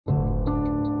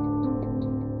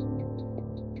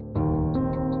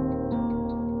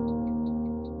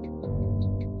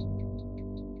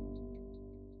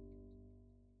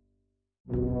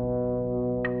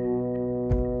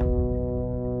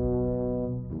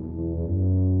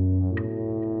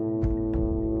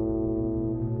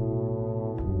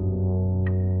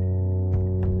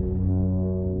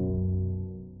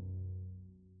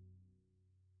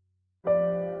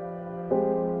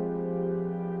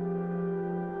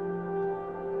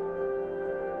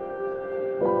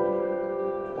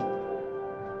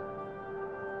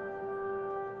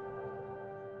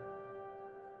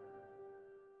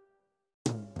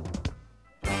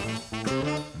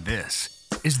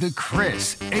is The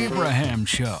Chris Abraham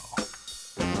Show.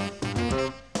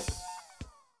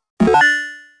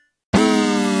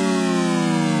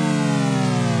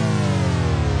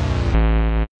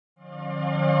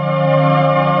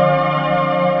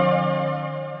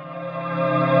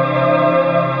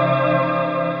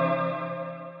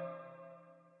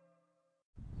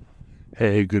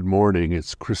 Hey, good morning.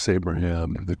 It's Chris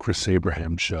Abraham, The Chris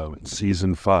Abraham Show, in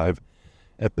Season 5,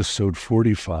 Episode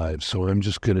 45. So I'm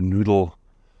just going to noodle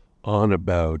on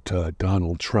about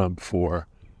Donald Trump for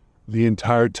the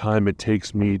entire time it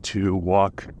takes me to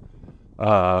walk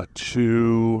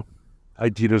to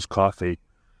Adidas Coffee.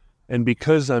 And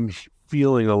because I'm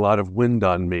feeling a lot of wind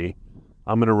on me,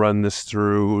 I'm going to run this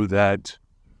through that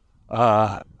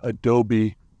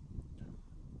Adobe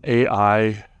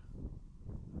AI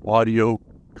audio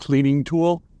cleaning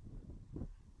tool,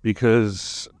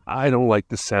 because I don't like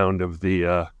the sound of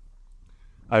the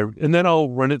and then I'll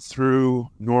run it through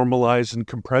normalize and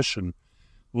compression.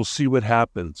 We'll see what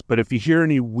happens. But if you hear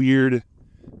any weird,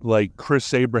 like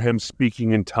Chris Abraham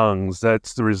speaking in tongues,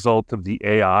 that's the result of the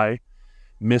AI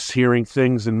mishearing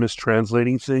things and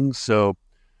mistranslating things. So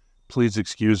please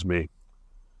excuse me.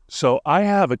 So I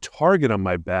have a target on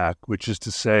my back, which is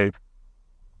to say,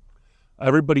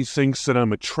 everybody thinks that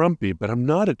I'm a Trumpy, but I'm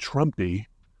not a Trumpy.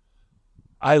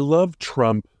 I love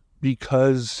Trump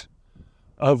because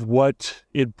of what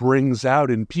it brings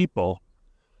out in people.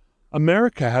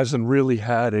 America hasn't really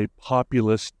had a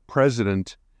populist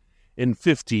president in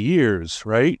 50 years,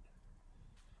 right?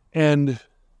 And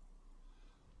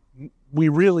we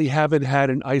really haven't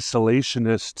had an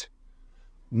isolationist,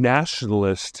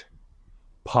 nationalist,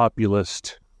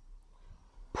 populist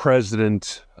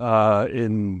president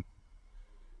in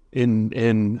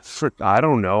I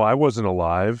don't know, I wasn't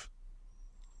alive.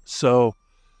 So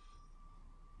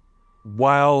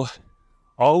while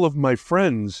all of my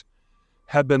friends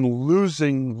have been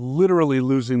literally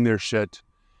losing their shit,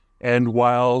 and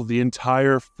while the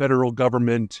entire federal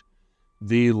government,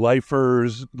 the lifer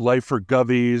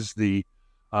govies, the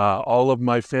all of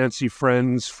my fancy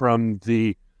friends from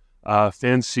the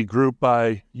fancy group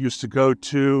I used to go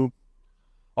to,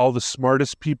 all the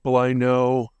smartest people I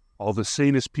know, all the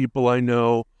sanest people I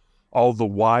know, all the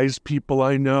wise people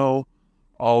I know,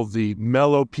 all the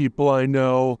mellow people I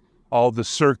know, all the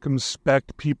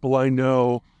circumspect people I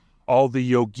know, all the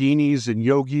yoginis and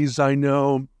yogis I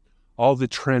know, all the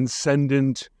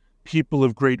transcendent people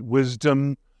of great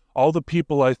wisdom, all the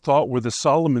people I thought were the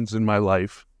Solomons in my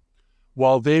life,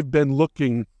 while they've been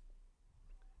looking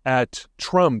at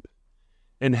Trump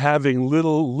and having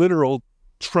literal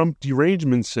Trump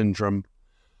derangement syndrome,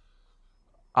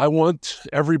 I want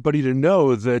everybody to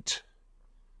know that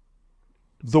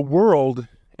the world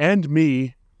and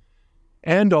me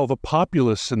and all the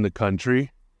populists in the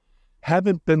country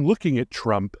haven't been looking at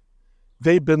Trump.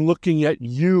 They've been looking at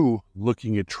you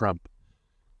looking at Trump.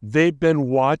 They've been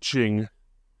watching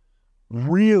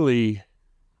really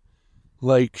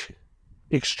like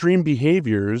extreme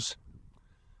behaviors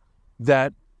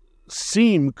that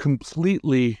seem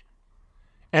completely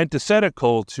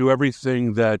antithetical to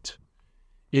everything that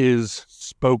is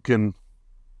spoken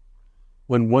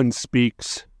when one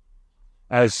speaks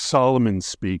as Solomon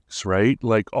speaks, right?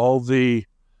 Like all the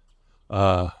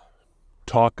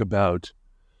talk about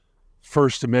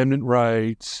First Amendment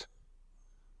rights,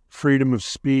 freedom of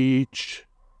speech,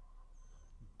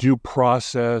 due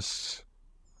process,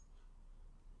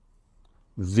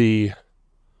 the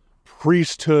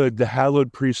priesthood, the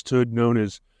hallowed priesthood known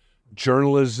as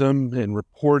journalism and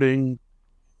reporting,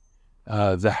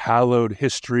 the hallowed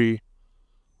history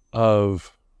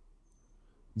of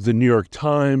the New York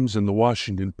Times and the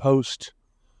Washington Post,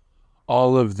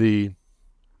 all of the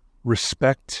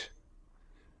respect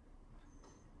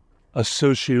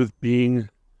associated with being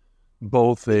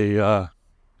both a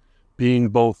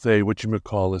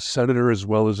senator as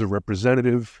well as a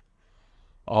representative,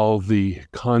 all the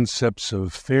concepts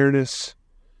of fairness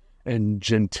and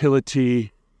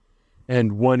gentility,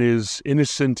 and one is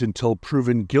innocent until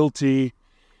proven guilty,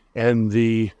 and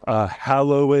the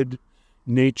hallowed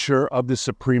nature of the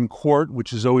Supreme Court, which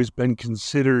has always been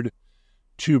considered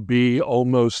to be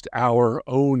almost our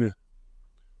own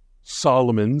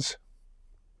Solomons.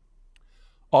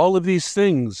 All of these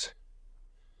things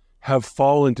have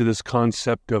fallen to this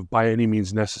concept of by any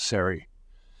means necessary.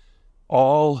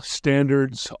 All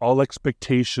standards, all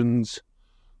expectations,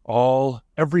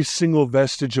 every single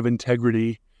vestige of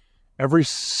integrity, every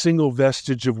single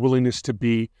vestige of willingness to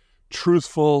be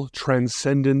truthful,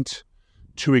 transcendent,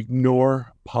 to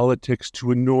ignore politics,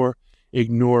 to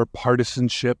ignore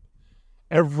partisanship.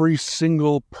 Every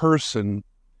single person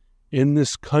in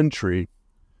this country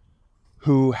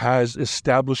who has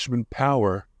establishment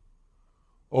power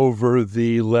over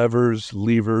the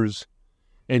levers,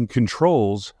 and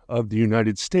controls of the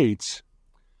United States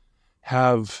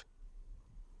have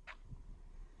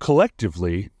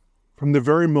collectively, from the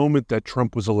very moment that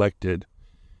Trump was elected,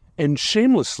 and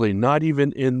shamelessly, not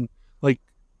even in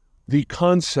the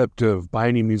concept of by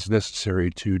any means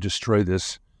necessary to destroy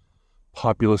this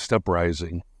populist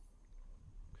uprising,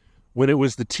 when it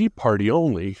was the Tea Party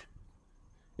only,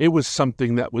 it was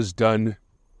something that was done,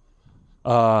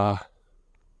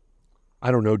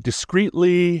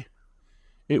 discreetly.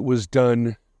 It was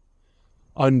done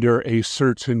under a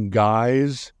certain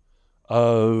guise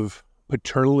of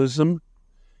paternalism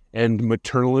and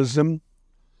maternalism,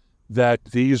 that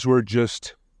these were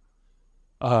just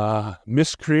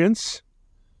miscreants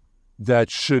that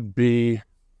should be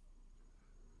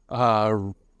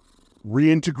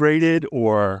reintegrated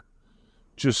or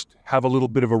just have a little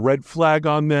bit of a red flag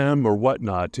on them or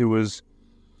whatnot.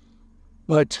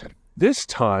 But this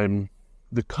time,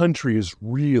 the country is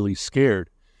really scared.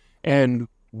 And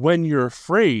when you're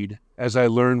afraid, as I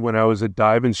learned when I was a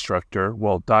dive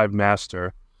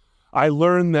master, I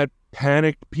learned that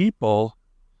panicked people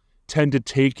tend to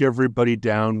take everybody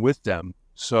down with them.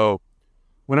 So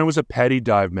when I was a petty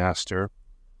dive master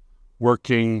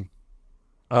working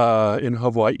in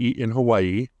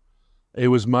Hawaii, it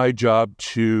was my job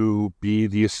to be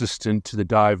the assistant to the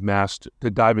dive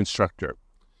instructor.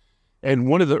 And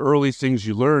one of the early things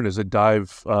you learn as a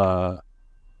dive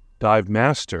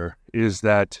master is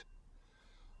that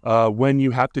when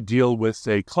you have to deal with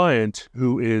a client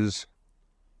who is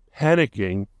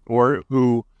panicking or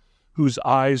whose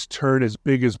eyes turn as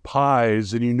big as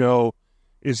pies and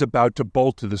is about to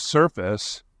bolt to the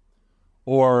surface,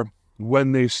 or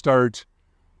when they start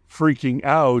freaking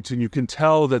out and you can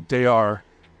tell that they are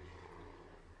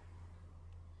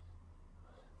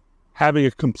having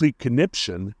a complete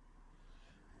conniption,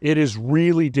 it is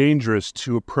really dangerous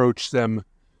to approach them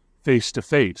face to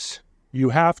face. You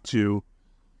have to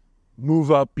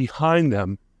move up behind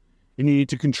them and you need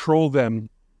to control them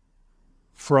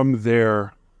from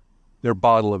their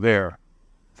bottle of air,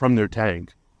 from their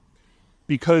tank,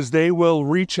 because they will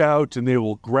reach out and they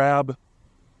will grab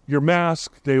your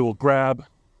mask, they will grab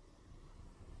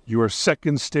your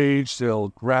second stage, they'll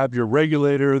grab your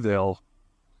regulator, they'll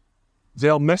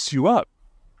mess you up.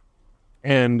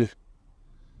 And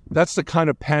that's the kind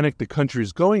of panic the country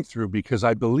is going through, because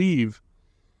I believe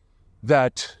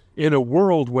that in a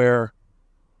world where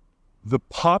the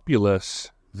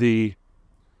populace, the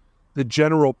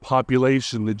general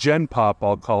population, the Gen Pop,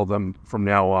 I'll call them from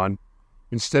now on,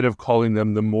 instead of calling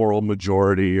them the moral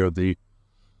majority or the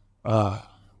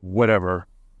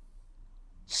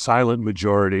silent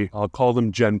majority, I'll call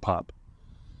them Gen Pop.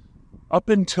 Up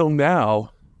until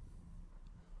now,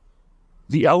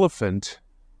 the elephant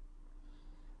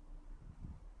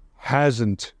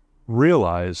hasn't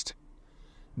realized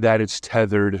that it's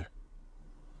tethered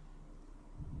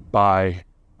by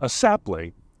a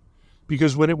sapling.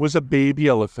 Because when it was a baby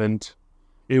elephant,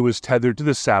 it was tethered to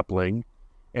the sapling,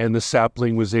 and the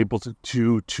sapling was able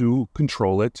to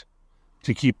control it,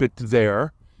 to keep it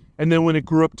there. And then when it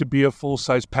grew up to be a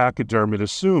full-size pachyderm, it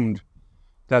assumed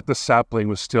that the sapling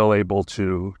was still able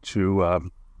to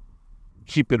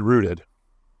keep it rooted.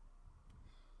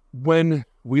 When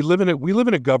we live in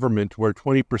a government where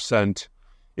 20%,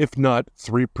 if not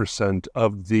 3%,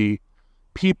 of the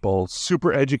people,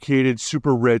 super educated,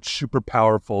 super rich, super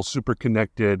powerful, super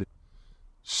connected,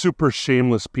 super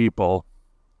shameless people,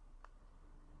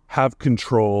 have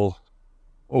control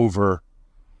over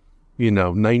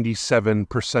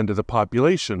 97% of the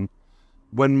population.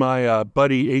 When my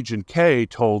buddy Agent K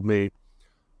told me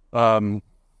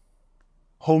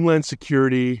Homeland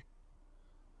Security,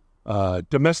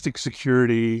 domestic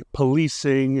security,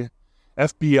 policing,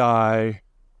 FBI,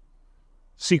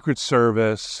 Secret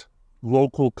Service,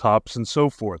 local cops, and so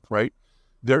forth, right?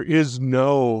 There is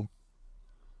no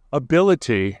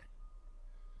ability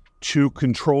to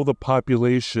control the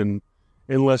population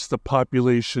unless the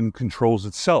population controls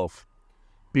itself.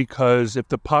 Because if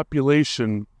the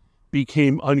population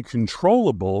became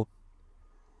uncontrollable,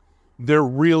 there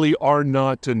really are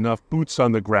not enough boots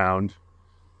on the ground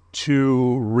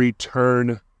to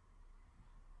return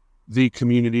the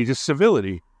community to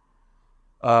civility.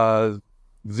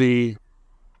 The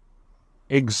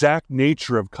exact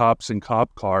nature of cops and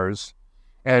cop cars,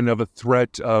 and of a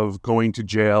threat of going to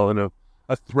jail and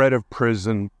a threat of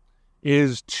prison,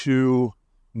 is to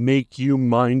make you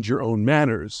mind your own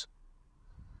manners.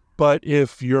 But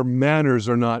if your manners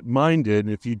are not minded,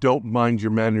 if you don't mind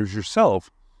your manners yourself,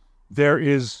 there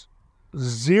is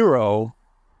zero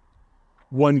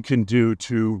one can do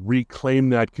to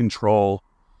reclaim that control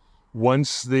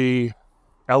once the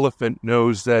elephant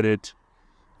knows that it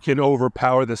can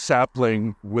overpower the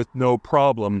sapling with no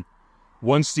problem.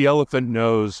 Once the elephant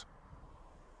knows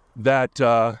that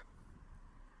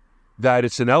that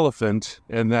it's an elephant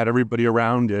and that everybody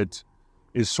around it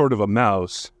is sort of a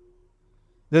mouse,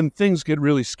 then things get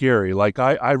really scary. Like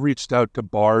I reached out to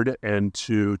Bard and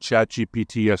to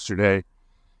ChatGPT yesterday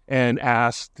and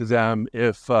asked them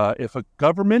if a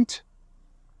government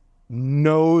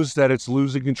knows that it's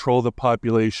losing control of the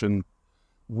population,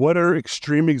 what are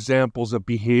extreme examples of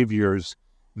behaviors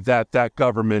that that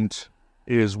government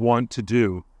is wont to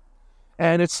do?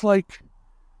 And it's like,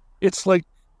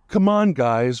 come on,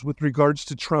 guys, with regards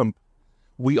to Trump,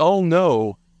 we all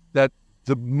know that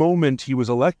the moment he was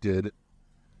elected,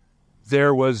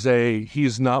 there was a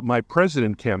 "he's not my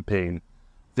president" campaign.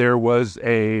 There was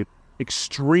a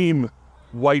extreme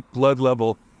white blood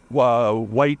level,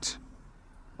 white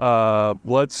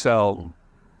blood cell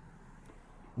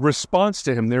response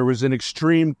to him. There was an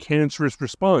extreme cancerous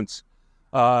response.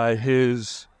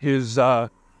 His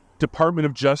Department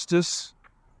of Justice,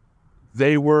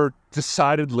 they were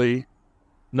decidedly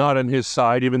not on his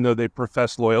side, even though they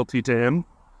professed loyalty to him.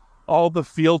 All the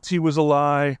fealty was a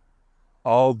lie.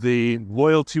 All the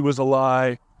loyalty was a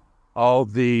lie. All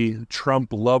the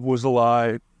Trump love was a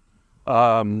lie.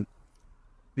 The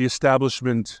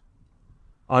establishment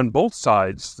on both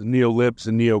sides, the neolibs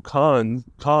and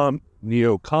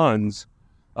neocons,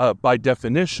 by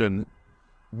definition,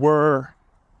 were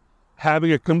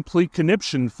having a complete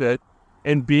conniption fit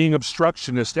and being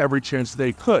obstructionist every chance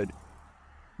they could,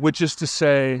 which is to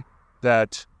say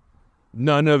that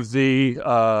none of the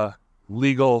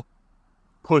legal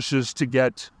pushes to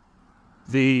get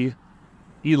the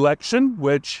election,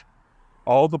 which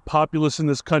all the populists in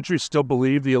this country still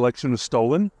believe the election was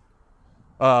stolen.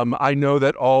 I know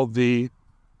that all the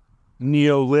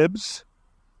neolibs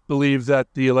believe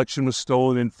that the election was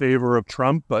stolen in favor of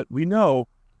Trump, but we know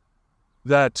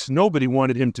that nobody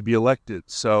wanted him to be elected.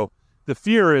 So the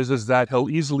fear is that he'll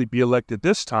easily be elected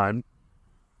this time.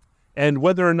 And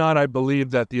whether or not I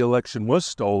believe that the election was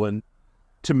stolen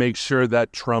to make sure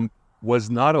that Trump was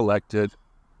not elected,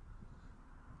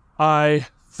 I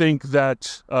think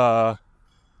that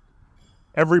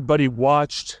everybody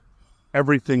watched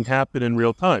everything happen in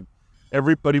real time.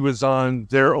 Everybody was on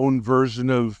their own version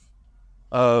of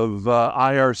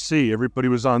IRC. Everybody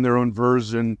was on their own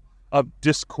version of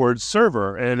Discord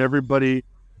server, and everybody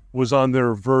was on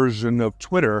their version of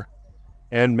Twitter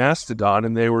and Mastodon,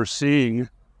 and they were seeing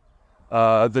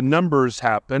the numbers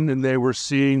happen, and they were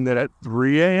seeing that at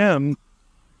 3 a.m.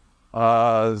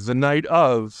 The night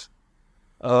of,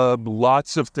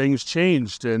 lots of things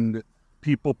changed, and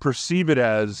people perceive it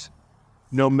as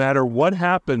no matter what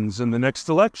happens in the next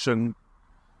election,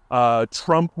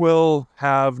 Trump will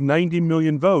have 90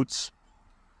 million votes,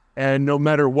 and no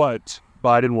matter what,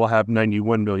 Biden will have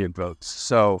 91 million votes.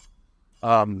 So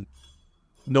no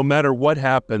matter what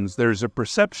happens, there's a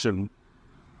perception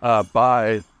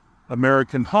by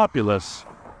American populace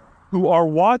who are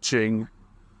watching.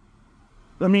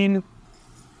 I mean,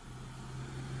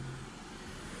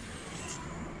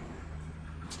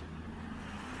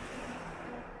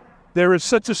 there is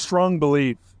such a strong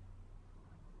belief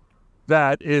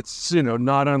that it's,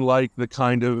 not unlike the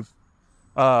kind of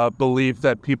belief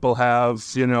that people have,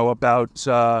 about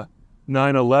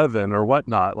 9/11 or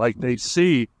whatnot. Like they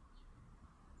see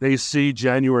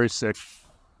January 6th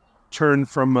turn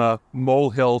from a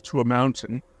molehill to a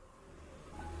mountain.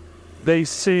 They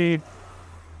see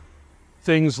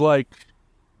things like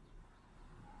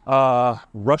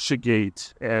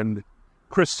Russiagate and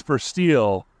Christopher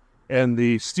Steele and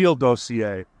the Steele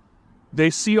dossier. They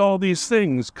see all these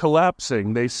things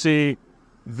collapsing. They see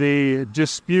the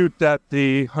dispute that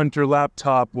the Hunter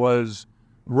laptop was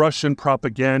Russian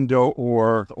propaganda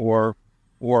or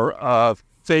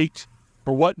fake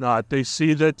or whatnot. They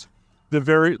see that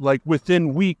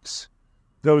within weeks,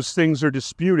 those things are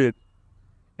disputed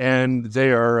and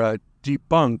they are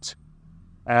debunked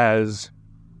as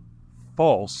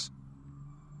false.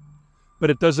 But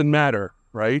it doesn't matter,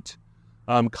 right?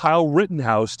 Kyle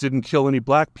Rittenhouse didn't kill any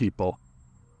black people.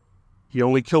 He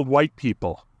only killed white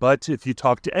people. But if you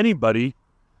talk to anybody,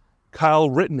 Kyle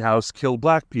Rittenhouse killed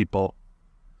black people.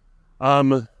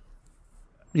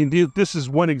 This is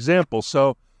one example.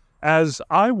 So as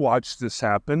I watch this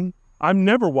happen, I'm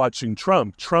never watching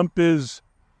Trump. Trump is,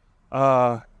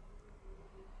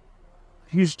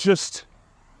 he's just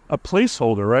a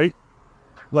placeholder, right?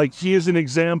 Like he is an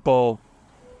example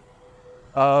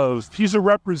of, he's a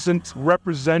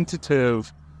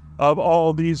representative of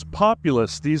all these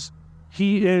populists.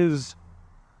 He is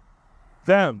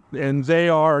them. And they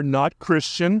are not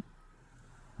Christian.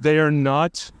 They are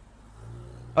not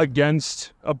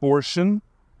against abortion.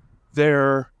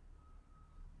 They're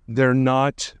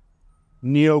not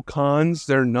neocons.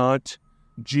 They're not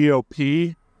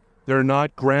GOP. They're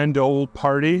not grand old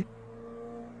party.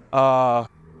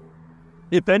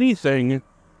 If anything,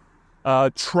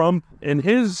 Trump and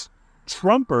his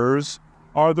Trumpers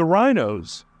are the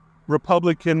rhinos,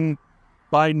 Republican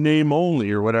by name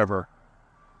only or whatever.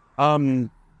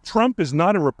 Trump is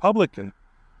not a Republican.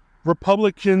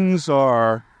 Republicans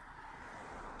are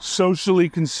socially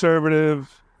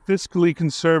conservative, fiscally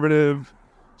conservative,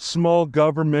 small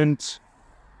government.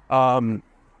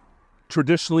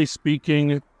 Traditionally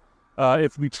speaking,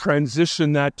 if we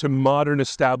transition that to modern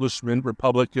establishment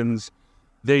Republicans,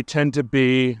 they tend to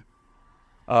be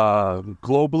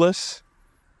globalists.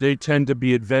 They tend to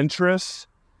be adventurous.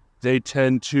 They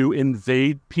tend to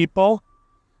invade people.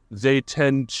 They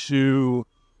tend to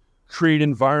create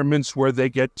environments where they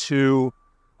get to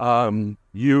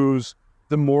use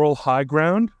the moral high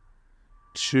ground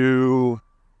to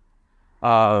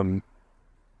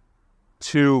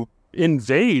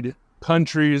invade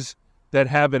countries that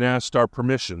haven't asked our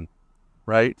permission,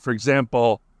 right? For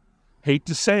example, hate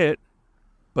to say it,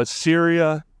 but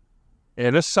Syria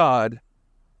and Assad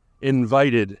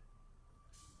invited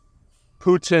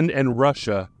Putin and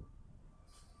Russia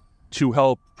to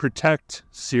help protect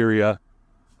Syria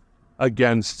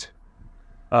against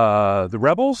the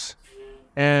rebels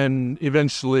and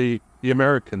eventually the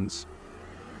Americans.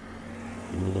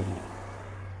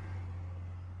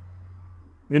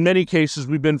 In many cases,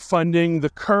 we've been funding the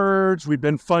Kurds, we've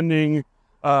been funding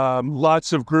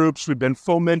lots of groups, we've been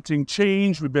fomenting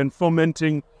change, we've been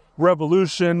fomenting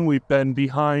revolution, we've been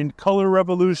behind color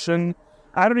revolution.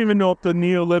 I don't even know if the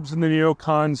neolibs and the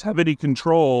neocons have any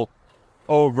control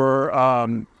over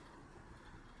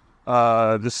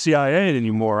the CIA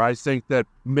anymore. I think that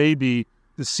maybe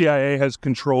the CIA has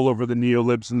control over the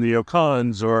neolibs and the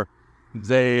neocons, or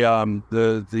they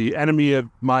the enemy of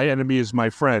my enemy is my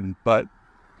friend. But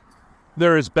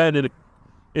there has been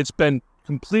it's been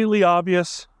completely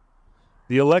obvious.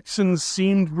 The elections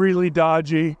seemed really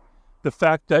dodgy. The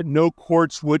fact that no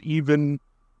courts would even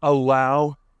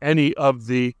allow any of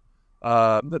the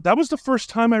that was the first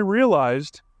time I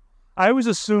realized. I always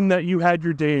assumed that you had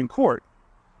your day in court.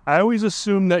 But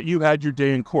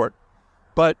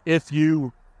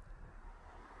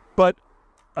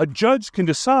a judge can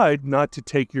decide not to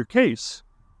take your case.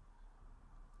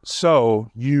 So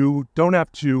you don't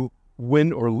have to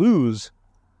win or lose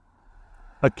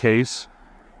a case.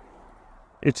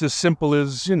 It's as simple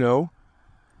as,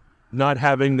 not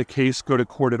having the case go to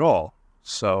court at all.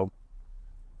 So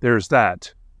there's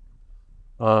that.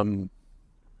 And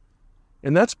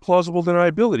that's plausible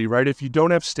deniability, right? If you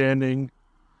don't have standing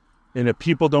and if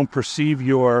people don't perceive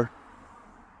your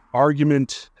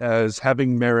argument as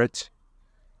having merit,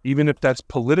 even if that's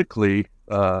politically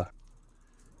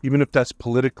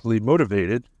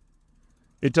motivated,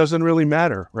 it doesn't really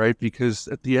matter, right? Because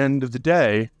at the end of the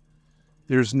day,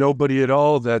 there's nobody at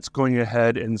all that's going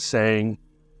ahead and saying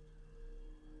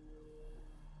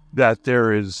that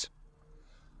there is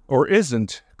or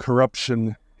isn't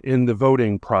corruption in the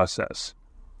voting process,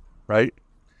 right?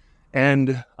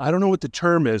 And I don't know what the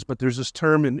term is, but there's this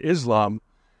term in Islam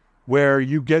where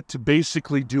you get to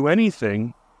basically do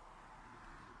anything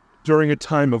during a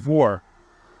time of war.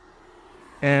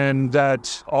 And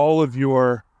that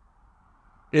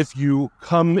if you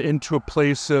come into a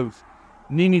place of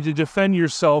needing to defend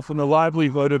yourself and the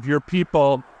livelihood of your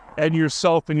people and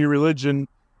yourself and your religion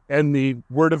and the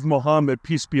word of Muhammad,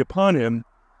 peace be upon him,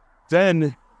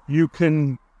 then you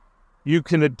can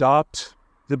adopt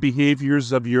the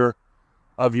behaviors of your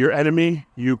enemy.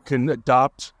 You can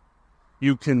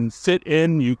fit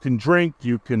in, you can drink,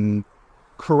 you can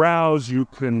carouse, you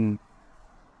can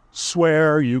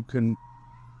swear, you can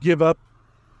give up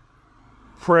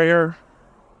prayer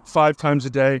 5 times a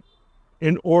day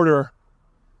in order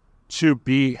to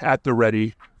be at the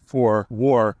ready for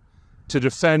war, to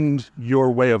defend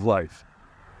your way of life.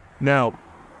 Now,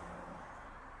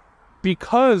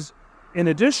 because in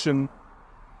addition,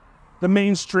 the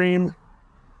mainstream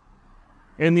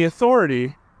and the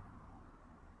authority,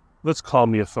 let's call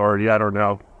them the authority, I don't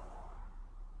know.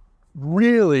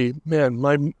 Really,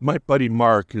 man, my buddy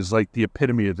Mark is like the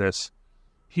epitome of this.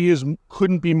 He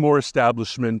couldn't be more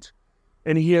establishment,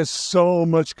 and he has so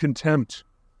much contempt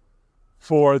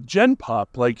for Gen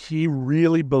Pop. Like, he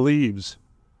really believes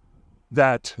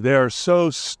that they're so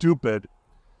stupid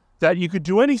that you could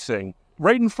do anything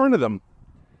right in front of them,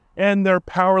 and they're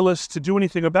powerless to do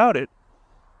anything about it.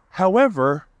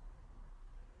 However,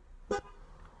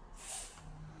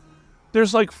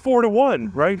 there's like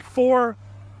 4-to-1, right? 4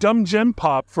 dumb gen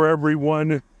pop for every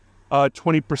one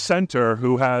 20%er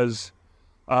who has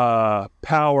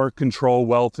power, control,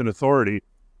 wealth, and authority.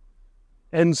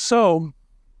 And so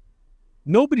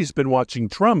nobody's been watching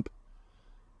Trump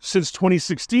since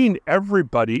 2016.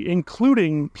 Everybody,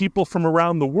 including people from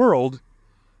around the world,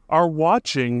 are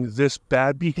watching this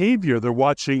bad behavior. They're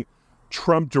watching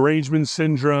Trump derangement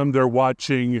syndrome. They're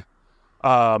watching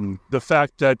the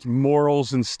fact that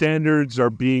morals and standards are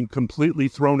being completely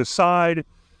thrown aside,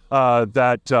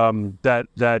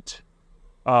 that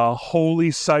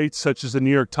holy sites such as the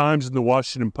New York Times and the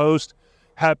Washington Post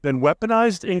have been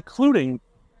weaponized, including,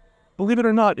 believe it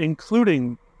or not,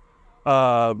 including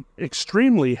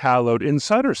extremely hallowed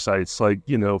insider sites like,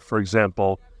 for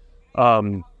example,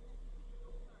 the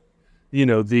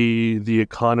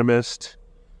Economist,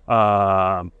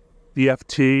 the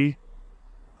FT,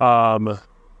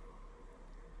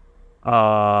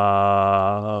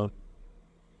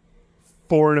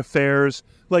 Foreign Affairs.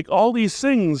 Like, all these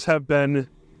things have been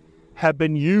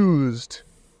used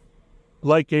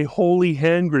like a holy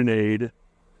hand grenade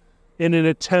in an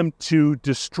attempt to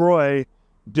destroy,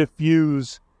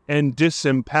 diffuse, and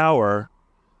disempower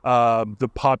the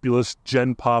populist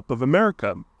gen pop of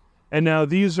America. And now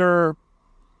these are,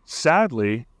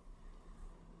 sadly,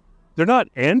 they're not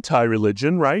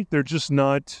anti-religion, right? They're just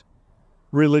not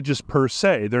religious per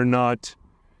se. They're not,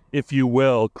 if you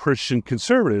will, Christian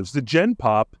conservatives. The gen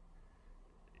pop,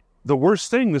 the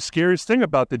worst thing, the scariest thing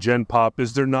about the gen pop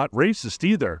is they're not racist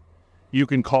either. You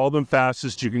can call them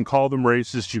fascist, you can call them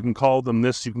racist, you can call them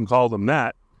this, you can call them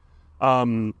that.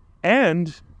 And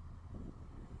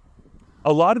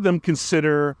a lot of them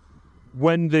consider,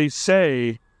 when they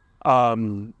say,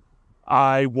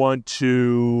 I want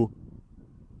to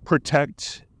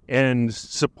protect and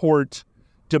support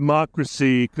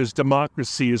democracy because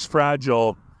democracy is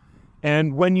fragile.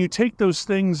 And when you take those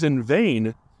things in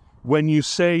vain, when you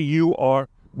say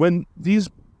when these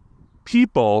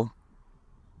people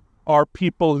are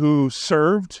people who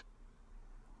served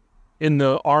in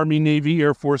the Army, Navy,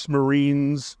 Air Force,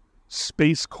 Marines,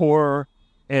 Space Corps,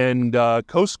 and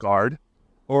Coast Guard,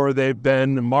 or they've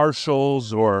been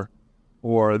marshals, or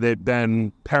they've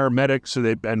been paramedics, or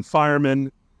they've been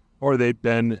firemen, or they've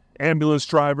been ambulance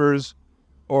drivers,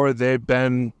 or they've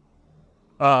been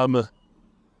border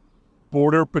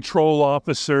patrol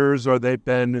officers, or they've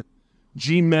been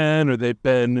G-men, or they've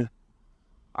been,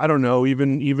 I don't know,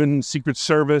 even Secret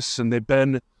Service, and they've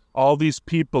been all these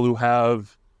people who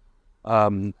have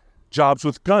jobs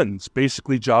with guns,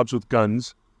 basically jobs with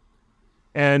guns,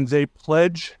 and they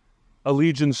pledge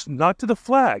allegiance not to the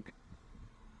flag,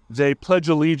 they pledge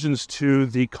allegiance to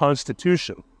the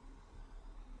Constitution.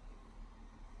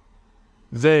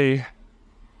 They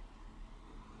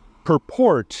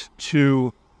purport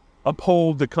to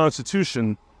uphold the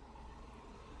Constitution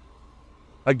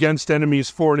against enemies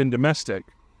foreign and domestic,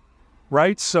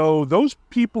 right? So those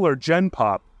people are gen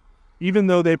pop, even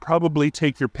though they probably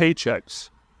take your paychecks,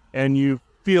 and you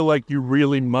feel like you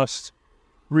really must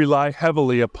rely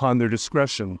heavily upon their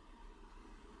discretion.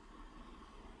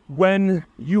 When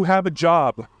you have a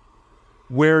job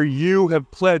where you have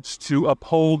pledged to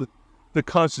uphold the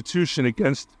Constitution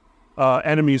against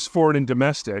enemies foreign and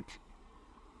domestic,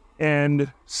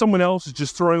 and someone else is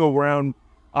just throwing around,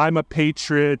 I'm a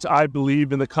patriot, I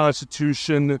believe in the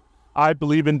Constitution, I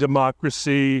believe in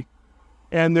democracy,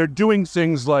 and they're doing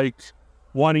things like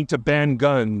wanting to ban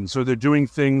guns, or they're doing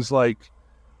things like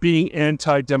being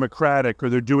anti-democratic, or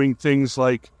they're doing things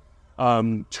like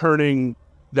turning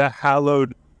the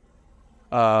hallowed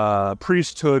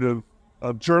priesthood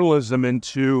of journalism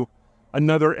into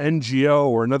another NGO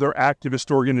or another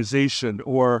activist organization,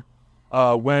 or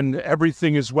when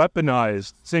everything is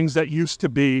weaponized, things that used to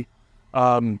be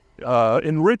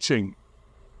enriching,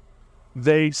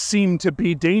 they seem to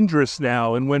be dangerous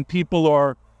now. And when people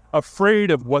are afraid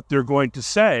of what they're going to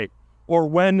say, or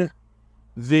when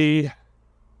the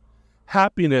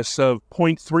happiness of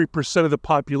 0.3% of the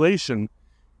population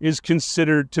is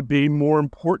considered to be more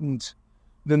important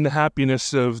than the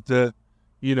happiness of the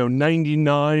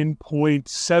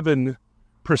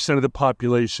 99.7% of the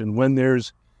population, when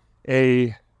words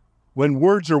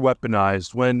are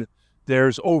weaponized, when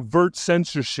there's overt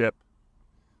censorship,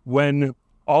 when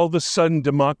all of a sudden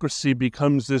democracy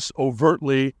becomes this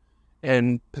overtly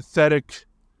and pathetic,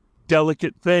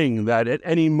 delicate thing that at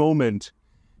any moment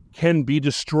can be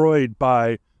destroyed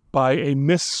by a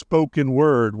misspoken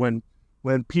word, when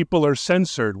people are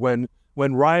censored, when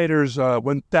rioters,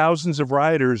 when thousands of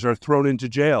rioters are thrown into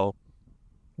jail,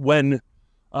 and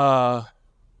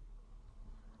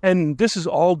this is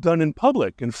all done in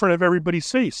public, in front of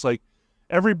everybody's face. Like,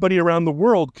 everybody around the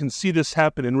world can see this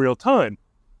happen in real time,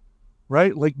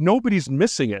 right? Like nobody's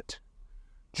missing it.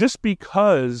 Just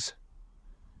because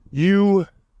you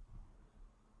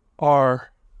are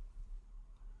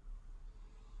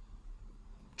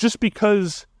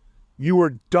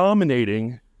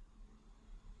dominating,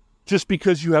 just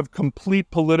because you have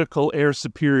complete political air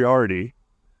superiority,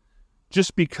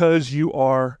 just because you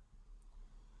are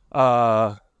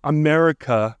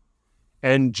America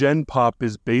and Gen Pop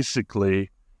is basically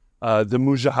the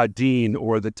Mujahideen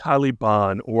or the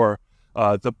Taliban or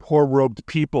the poor-robed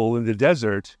people in the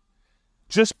desert,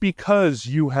 just because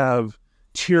you have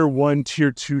tier 1,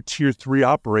 tier 2, tier 3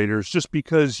 operators, just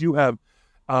because you have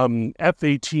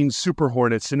F-18 Super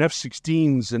Hornets and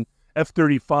F-16s and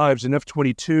F-35s and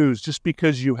F-22s, just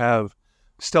because you have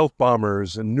stealth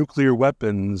bombers and nuclear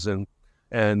weapons and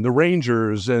the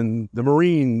Rangers and the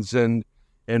Marines and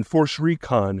Force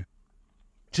Recon,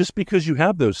 just because you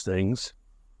have those things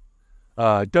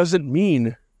doesn't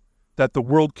mean that the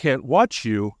world can't watch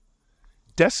you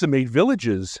decimate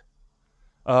villages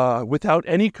without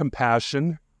any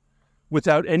compassion,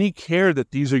 without any care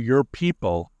that these are your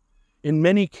people. In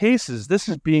many cases, this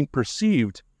is being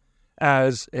perceived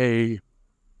as a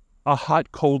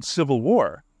hot-cold civil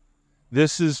war.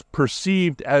 This is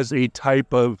perceived as a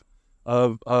type of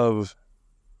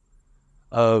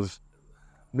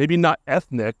maybe not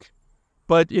ethnic,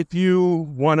 but if you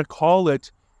want to call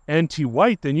it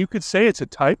anti-white, then you could say it's a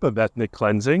type of ethnic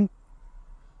cleansing.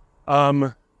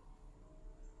 I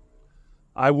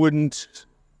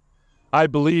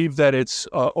believe that it's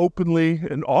openly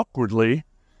and awkwardly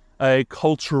a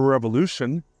cultural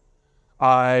revolution.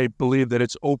 I believe that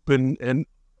it's open and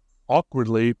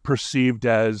awkwardly perceived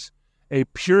as a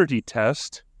purity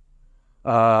test,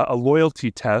 a loyalty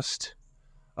test.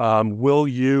 Will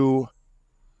you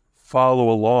follow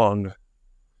along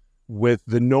with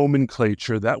the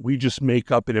nomenclature that we just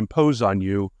make up and impose on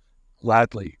you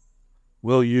gladly?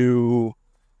 Will you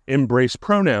embrace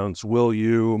pronouns? Will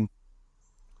you,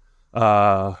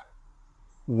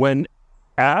 when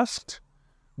asked,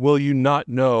 will you not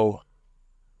know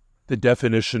the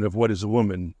definition of what is a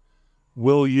woman?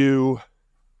 Will you,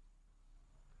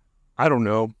 I don't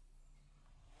know,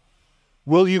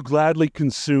 will you gladly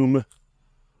consume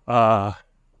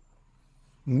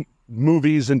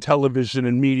movies and television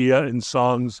and media and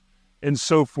songs and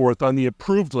so forth on the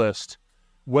approved list,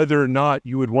 whether or not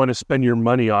you would want to spend your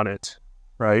money on it,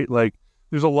 right? Like,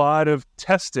 there's a lot of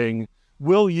testing.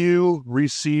 Will you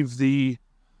receive the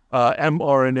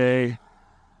mRNA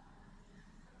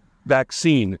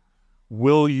vaccine?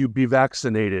 Will you be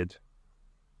vaccinated?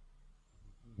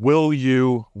 Will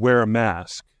you wear a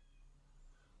mask?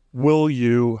 Will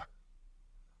you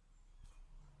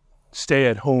stay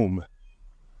at home?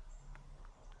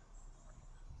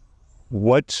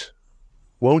 What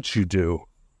won't you do?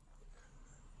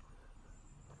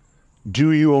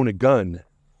 Do you own a gun?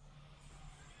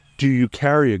 Do you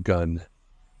carry a gun?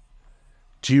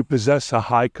 Do you possess a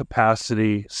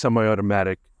high-capacity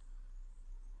semi-automatic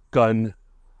gun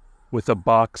with a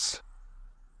box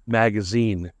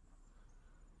magazine?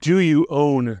 Do you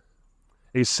own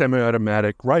a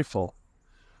semi-automatic rifle?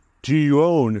 Do you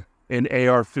own an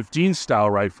AR-15 style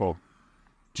rifle?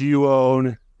 Do you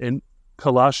own an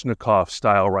Kalashnikov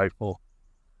style rifle?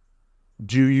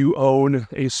 Do you own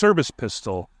a service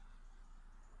pistol?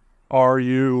 Are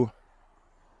you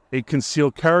a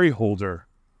concealed carry holder?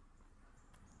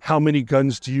 How many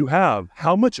guns do you have?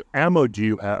 How much ammo do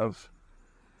you have?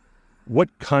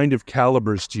 What kind of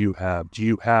calibers do you have? Do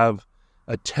you have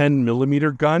a 10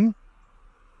 millimeter gun?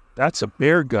 That's a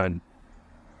bear gun.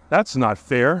 That's not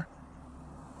fair.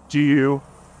 Do you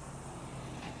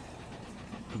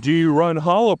run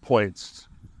hollow points?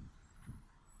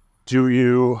 Do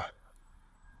you,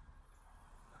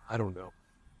 I don't know.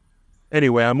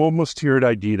 Anyway, I'm almost here at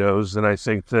Iditos, and I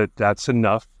think that that's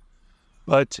enough.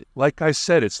 But like I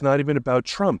said, it's not even about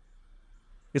Trump.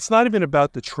 It's not even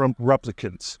about the Trump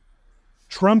replicants.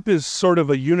 Trump is sort of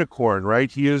a unicorn, right?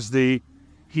 He is the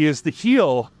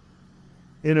heel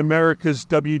in America's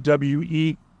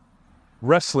WWE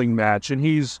wrestling match, and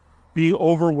he's being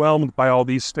overwhelmed by all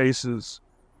these faces.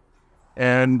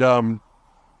 And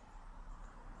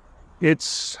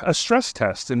it's a stress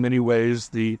test in many ways.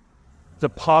 The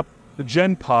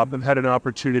Gen Pop have had an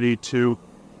opportunity to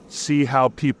see how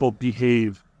people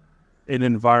behave in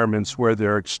environments where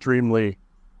they're extremely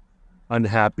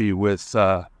unhappy with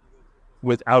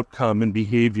outcome and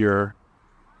behavior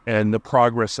and the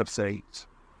progress of things.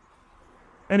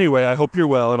 Anyway, I hope you're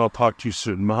well, and I'll talk to you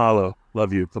soon. Mahalo.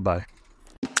 Love you. Bye-bye.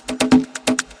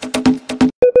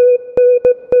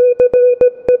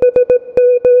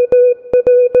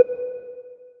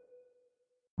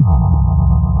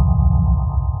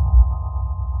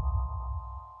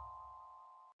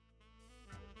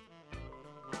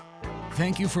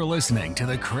 Thank you for listening to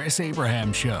The Chris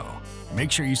Abraham Show.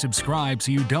 Make sure you subscribe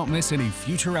so you don't miss any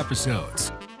future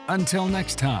episodes. Until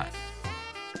next time.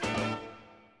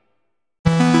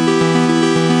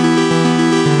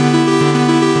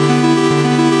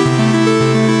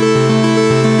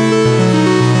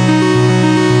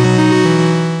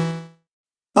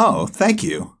 Oh, thank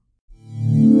you.